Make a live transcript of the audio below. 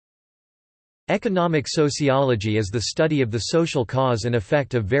Economic sociology is the study of the social cause and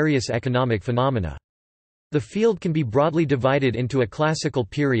effect of various economic phenomena. The field can be broadly divided into a classical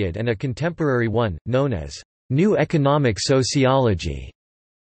period and a contemporary one, known as New Economic Sociology.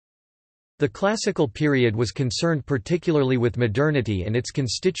 The classical period was concerned particularly with modernity and its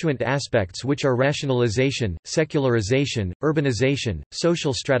constituent aspects, which are rationalization, secularization, urbanization,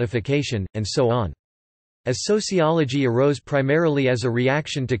 social stratification, and so on. As sociology arose primarily as a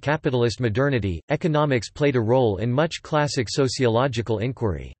reaction to capitalist modernity, economics played a role in much classic sociological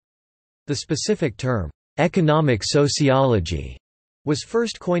inquiry. The specific term, economic sociology, was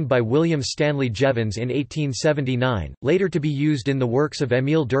first coined by William Stanley Jevons in 1879, later to be used in the works of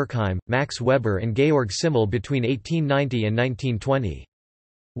Emil Durkheim, Max Weber and Georg Simmel between 1890 and 1920.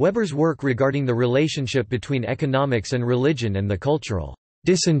 Weber's work regarding the relationship between economics and religion and the cultural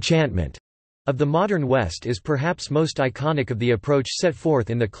disenchantment of the modern West is perhaps most iconic of the approach set forth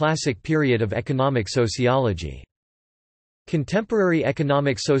in the classic period of economic sociology. Contemporary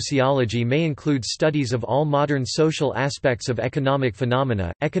economic sociology may include studies of all modern social aspects of economic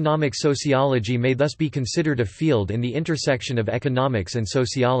phenomena. Economic sociology may thus be considered a field in the intersection of economics and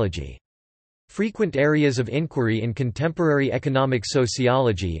sociology. Frequent areas of inquiry in contemporary economic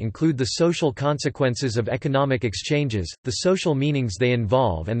sociology include the social consequences of economic exchanges, the social meanings they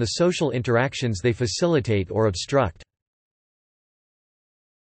involve, and the social interactions they facilitate or obstruct.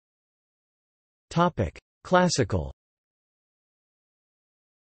 Classical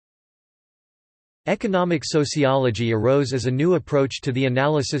economic sociology arose as a new approach to the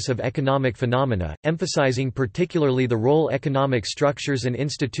analysis of economic phenomena, emphasizing particularly the role economic structures and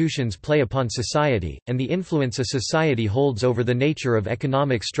institutions play upon society, and the influence a society holds over the nature of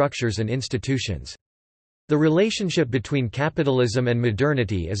economic structures and institutions. The relationship between capitalism and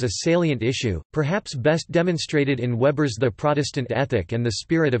modernity is a salient issue, perhaps best demonstrated in Weber's The Protestant Ethic and the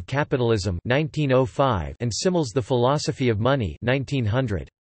Spirit of Capitalism (1905) and Simmel's The Philosophy of Money (1900).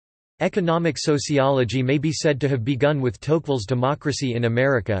 Economic sociology may be said to have begun with Tocqueville's Democracy in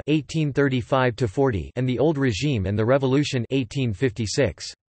America (1835–40) and The Old Regime and the Revolution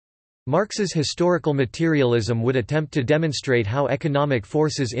 (1856). Marx's historical materialism would attempt to demonstrate how economic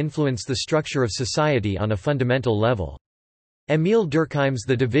forces influence the structure of society on a fundamental level. Emil Durkheim's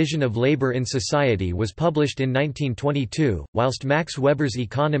The Division of Labor in Society was published in 1922, whilst Max Weber's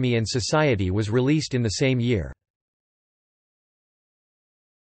Economy and Society was released in the same year.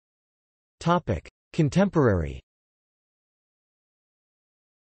 Contemporary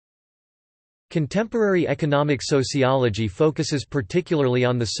Contemporary economic sociology focuses particularly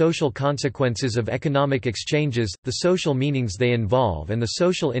on the social consequences of economic exchanges, the social meanings they involve and the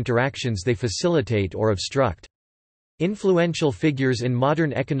social interactions they facilitate or obstruct. Influential figures in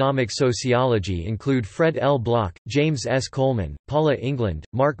modern economic sociology include Fred L. Bloch, James S. Coleman, Paula England,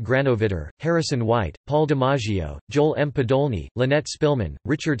 Mark Granovetter, Harrison White, Paul DiMaggio, Joel M. Podolny, Lynette Spillman,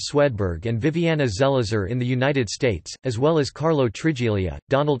 Richard Swedberg and Viviana Zelizer in the United States, as well as Carlo Triglia,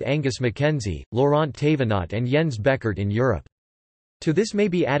 Donald Angus Mackenzie, Laurent Thévenot and Jens Beckert in Europe. To this may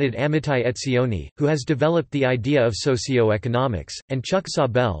be added Amitai Etzioni, who has developed the idea of socioeconomics, and Chuck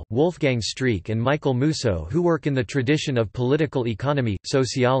Sabel, Wolfgang Streeck and Michael Musso, who work in the tradition of political economy,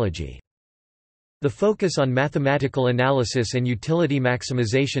 sociology. The focus on mathematical analysis and utility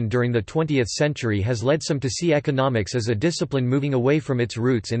maximization during the 20th century has led some to see economics as a discipline moving away from its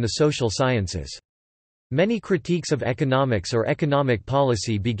roots in the social sciences. Many critiques of economics or economic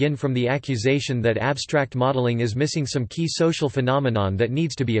policy begin from the accusation that abstract modeling is missing some key social phenomenon that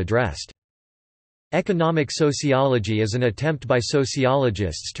needs to be addressed. Economic sociology is an attempt by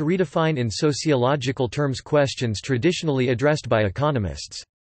sociologists to redefine in sociological terms questions traditionally addressed by economists.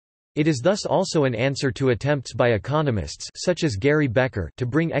 It is thus also an answer to attempts by economists such as Gary Becker to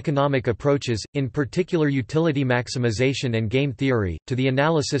bring economic approaches, in particular utility maximization and game theory, to the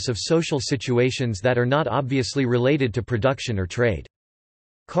analysis of social situations that are not obviously related to production or trade.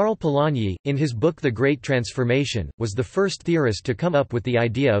 Karl Polanyi, in his book The Great Transformation, was the first theorist to come up with the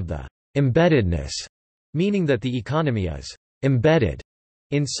idea of the embeddedness, meaning that the economy is embedded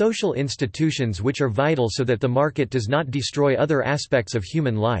in social institutions which are vital so that the market does not destroy other aspects of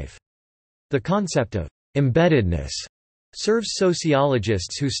human life. The concept of embeddedness serves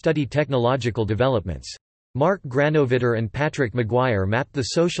sociologists who study technological developments. Mark Granovetter and Patrick Maguire mapped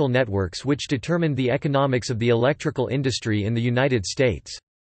the social networks which determined the economics of the electrical industry in the United States.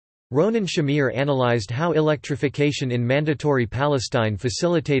 Ronen Shamir analyzed how electrification in Mandatory Palestine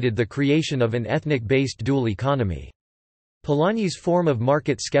facilitated the creation of an ethnic-based dual economy. Polanyi's form of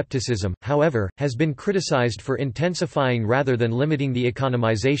market skepticism, however, has been criticized for intensifying rather than limiting the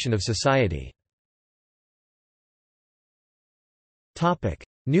economization of society.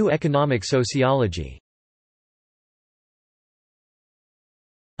 New economic sociology.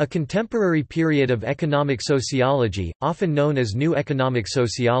 A contemporary period of economic sociology, often known as New Economic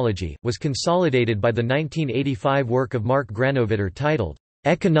Sociology, was consolidated by the 1985 work of Mark Granovetter titled,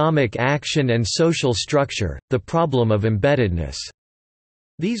 "Economic Action and Social Structure, The Problem of Embeddedness."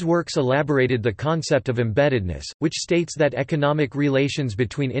 These works elaborated the concept of embeddedness, which states that economic relations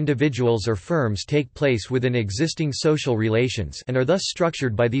between individuals or firms take place within existing social relations and are thus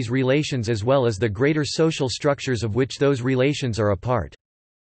structured by these relations as well as the greater social structures of which those relations are a part.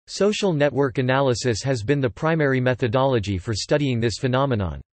 Social network analysis has been the primary methodology for studying this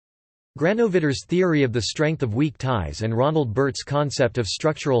phenomenon. Granovetter's theory of the strength of weak ties and Ronald Burt's concept of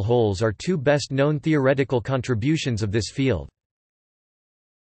structural wholes are two best-known theoretical contributions of this field.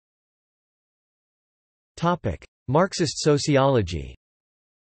 Marxist sociology.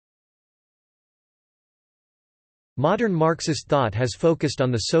 Modern Marxist thought has focused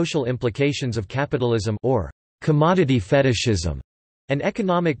on the social implications of capitalism or commodity fetishism and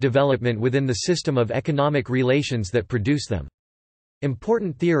economic development within the system of economic relations that produce them.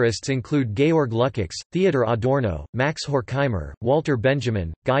 Important theorists include Georg Lukács, Theodor Adorno, Max Horkheimer, Walter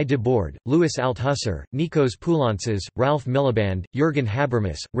Benjamin, Guy Debord, Louis Althusser, Nikos Poulantzas, Ralph Miliband, Jürgen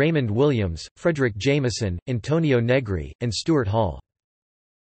Habermas, Raymond Williams, Frederick Jameson, Antonio Negri, and Stuart Hall.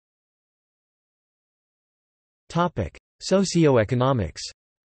 Socioeconomics.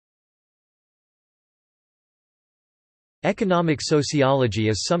 Economic sociology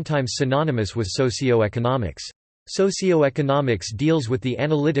is sometimes synonymous with socioeconomics. Socioeconomics deals with the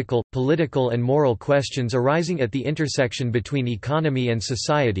analytical, political and moral questions arising at the intersection between economy and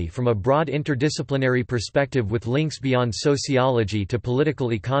society from a broad interdisciplinary perspective with links beyond sociology to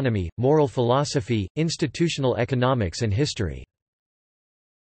political economy, moral philosophy, institutional economics and history.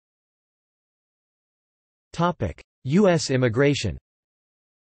 U.S. immigration.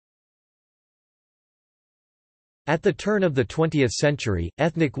 At the turn of the 20th century,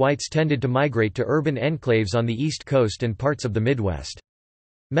 ethnic whites tended to migrate to urban enclaves on the East Coast and parts of the Midwest.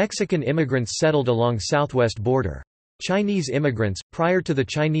 Mexican immigrants settled along southwest border. Chinese immigrants, prior to the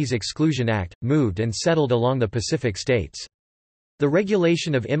Chinese Exclusion Act, moved and settled along the Pacific states. The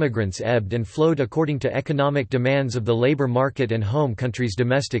regulation of immigrants ebbed and flowed according to economic demands of the labor market and home country's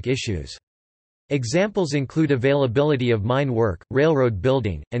domestic issues. Examples include availability of mine work, railroad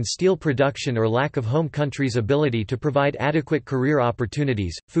building, and steel production or lack of home country's ability to provide adequate career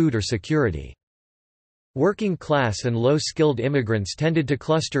opportunities, food or security. Working class and low-skilled immigrants tended to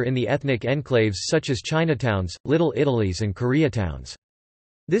cluster in the ethnic enclaves such as Chinatowns, Little Italys and Koreatowns.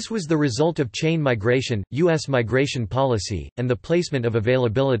 This was the result of chain migration, U.S. migration policy, and the placement of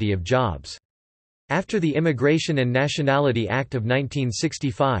availability of jobs. After the Immigration and Nationality Act of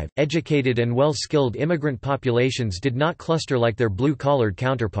 1965, educated and well-skilled immigrant populations did not cluster like their blue-collared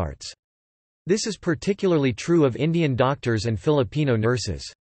counterparts. This is particularly true of Indian doctors and Filipino nurses.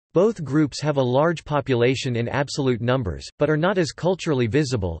 Both groups have a large population in absolute numbers, but are not as culturally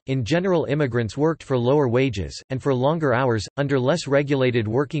visible. In general, immigrants worked for lower wages, and for longer hours, under less regulated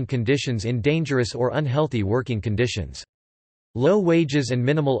working conditions in dangerous or unhealthy working conditions. Low wages and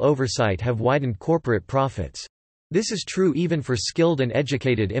minimal oversight have widened corporate profits. This is true even for skilled and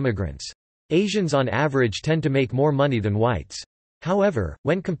educated immigrants. Asians on average tend to make more money than whites. However,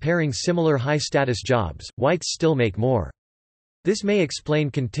 when comparing similar high-status jobs, whites still make more. This may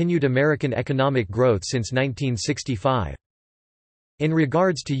explain continued American economic growth since 1965. In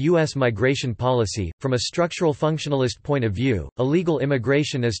regards to U.S. migration policy, from a structural functionalist point of view, illegal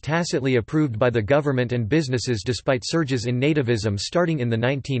immigration is tacitly approved by the government and businesses despite surges in nativism starting in the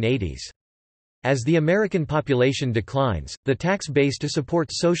 1980s. As the American population declines, the tax base to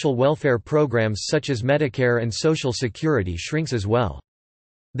support social welfare programs such as Medicare and Social Security shrinks as well.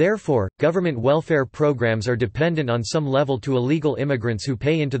 Therefore, government welfare programs are dependent on some level to illegal immigrants who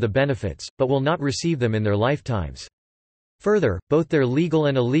pay into the benefits, but will not receive them in their lifetimes. Further, both their legal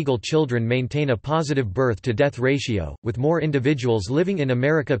and illegal children maintain a positive birth-to-death ratio, with more individuals living in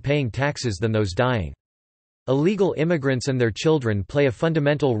America paying taxes than those dying. Illegal immigrants and their children play a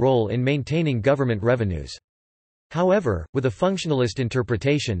fundamental role in maintaining government revenues. However, with a functionalist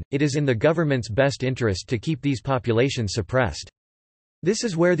interpretation, it is in the government's best interest to keep these populations suppressed. This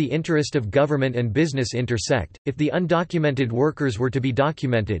is where the interest of government and business intersect. If the undocumented workers were to be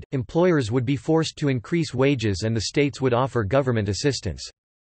documented, employers would be forced to increase wages and the states would offer government assistance.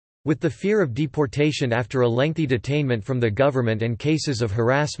 With the fear of deportation after a lengthy detainment from the government and cases of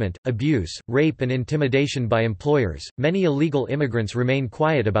harassment, abuse, rape and intimidation by employers, many illegal immigrants remain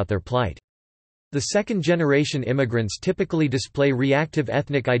quiet about their plight. The second-generation immigrants typically display reactive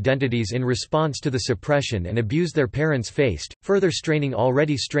ethnic identities in response to the suppression and abuse their parents faced, further straining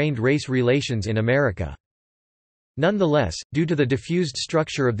already strained race relations in America. Nonetheless, due to the diffused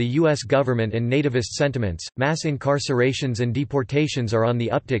structure of the U.S. government and nativist sentiments, mass incarcerations and deportations are on the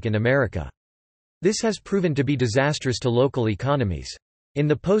uptick in America. This has proven to be disastrous to local economies. In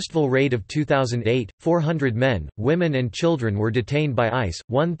the Postville raid of 2008, 400 men, women and children were detained by ICE,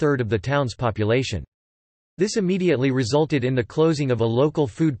 one-third of the town's population. This immediately resulted in the closing of a local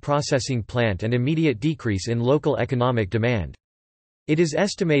food processing plant and immediate decrease in local economic demand. It is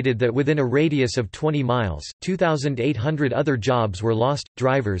estimated that within a radius of 20 miles, 2,800 other jobs were lost,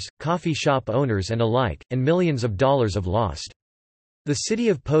 drivers, coffee shop owners and alike, and millions of dollars of lost. The city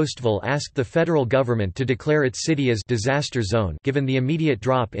of Postville asked the federal government to declare its city as disaster zone given the immediate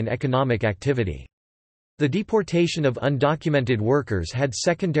drop in economic activity. The deportation of undocumented workers had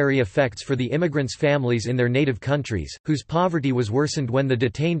secondary effects for the immigrants' families in their native countries, whose poverty was worsened when the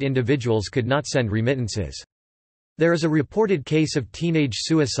detained individuals could not send remittances. There is a reported case of teenage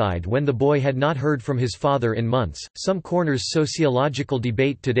suicide when the boy had not heard from his father in months. Some corners' sociological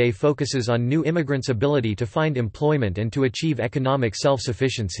debate today focuses on new immigrants' ability to find employment and to achieve economic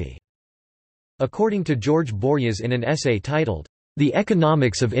self-sufficiency. According to George Boryas in an essay titled, The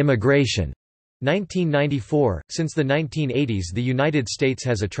Economics of Immigration, 1994, since the 1980s the United States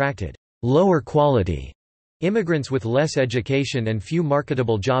has attracted lower quality immigrants with less education and few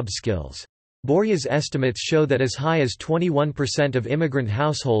marketable job skills. Boryas' estimates show that as high as 21% of immigrant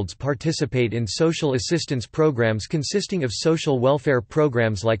households participate in social assistance programs consisting of social welfare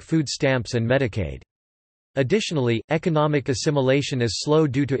programs like food stamps and Medicaid. Additionally, economic assimilation is slow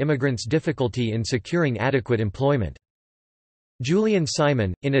due to immigrants' difficulty in securing adequate employment. Julian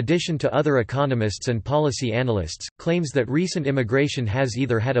Simon, in addition to other economists and policy analysts, claims that recent immigration has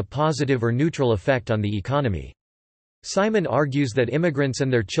either had a positive or neutral effect on the economy. Simon argues that immigrants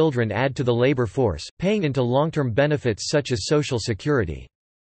and their children add to the labor force, paying into long-term benefits such as Social Security.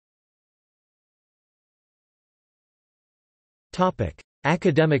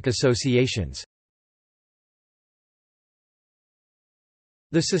 Academic associations.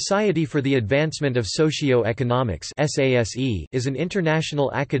 The Society for the Advancement of Socio-Economics (SASE) is an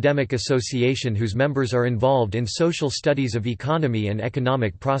international academic association whose members are involved in social studies of economy and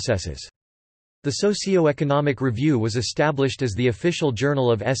economic processes. The Socio-Economic Review was established as the official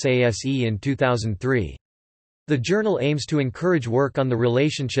journal of SASE in 2003. The journal aims to encourage work on the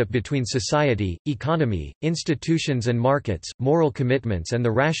relationship between society, economy, institutions and markets, moral commitments and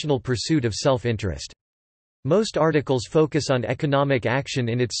the rational pursuit of self-interest. Most articles focus on economic action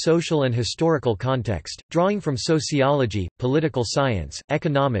in its social and historical context, drawing from sociology, political science,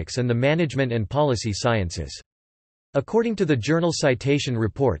 economics and the management and policy sciences. According to the journal Citation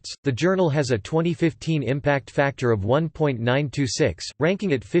Reports, the journal has a 2015 impact factor of 1.926,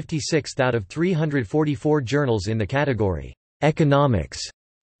 ranking it 56th out of 344 journals in the category Economics,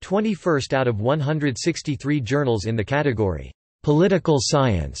 21st out of 163 journals in the category Political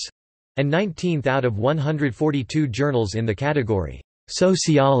Science, and 19th out of 142 journals in the category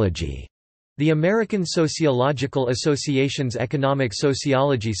Sociology. The American Sociological Association's Economic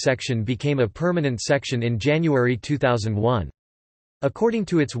Sociology section became a permanent section in January 2001. According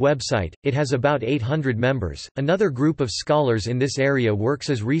to its website, it has about 800 members. Another group of scholars in this area works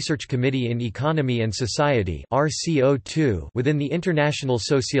as Research Committee in Economy and Society (RCO2) within the International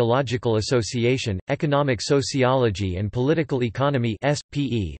Sociological Association, Economic Sociology and Political Economy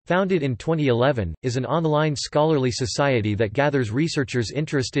 (SPE), founded in 2011, is an online scholarly society that gathers researchers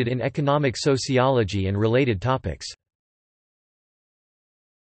interested in economic sociology and related topics.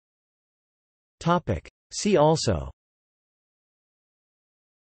 Topic: See also.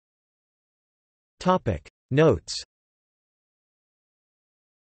 Topic Notes.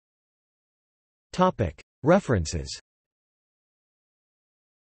 Topic References.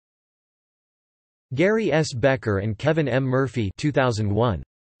 Gary S. Becker and Kevin M. Murphy 2001.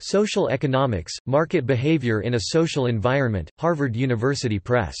 Social Economics, Market Behavior in a Social Environment, Harvard University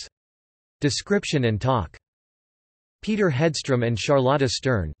Press. Description and Talk. Peter Hedstrom and Charlotta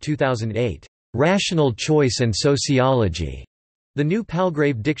Stern 2008. Rational Choice and Sociology. The New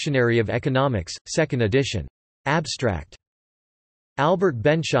Palgrave Dictionary of Economics, 2nd edition. Abstract. Albert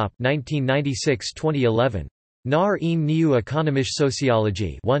Benschop 1996-2011. Naar een nieuwe economische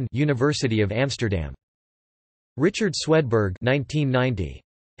sociologie 1 University of Amsterdam. Richard Swedberg 1990.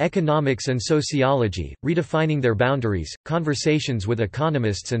 Economics and Sociology, Redefining Their Boundaries, Conversations with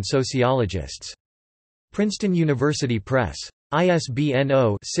Economists and Sociologists. Princeton University Press. ISBN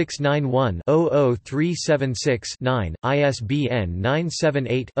 0-691-00376-9, ISBN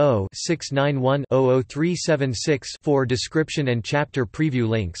 978-0-691-00376-4. Description and chapter preview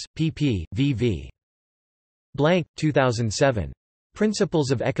links, pp. vv. Blank, 2007.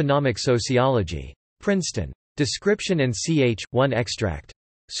 Principles of Economic Sociology. Princeton. Description and ch. 1 extract.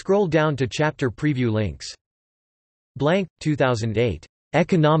 Scroll down to chapter preview links. Blank, 2008.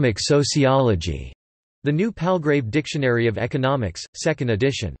 Economic Sociology. The New Palgrave Dictionary of Economics, 2nd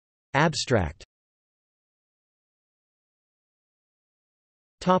edition. Abstract.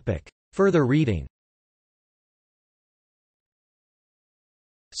 Further reading.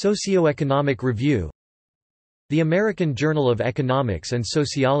 Socioeconomic Review. The American Journal of Economics and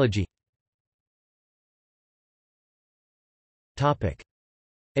Sociology.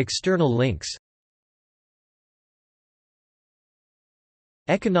 External links.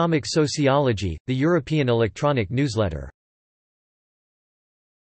 Economic Sociology, the European electronic newsletter.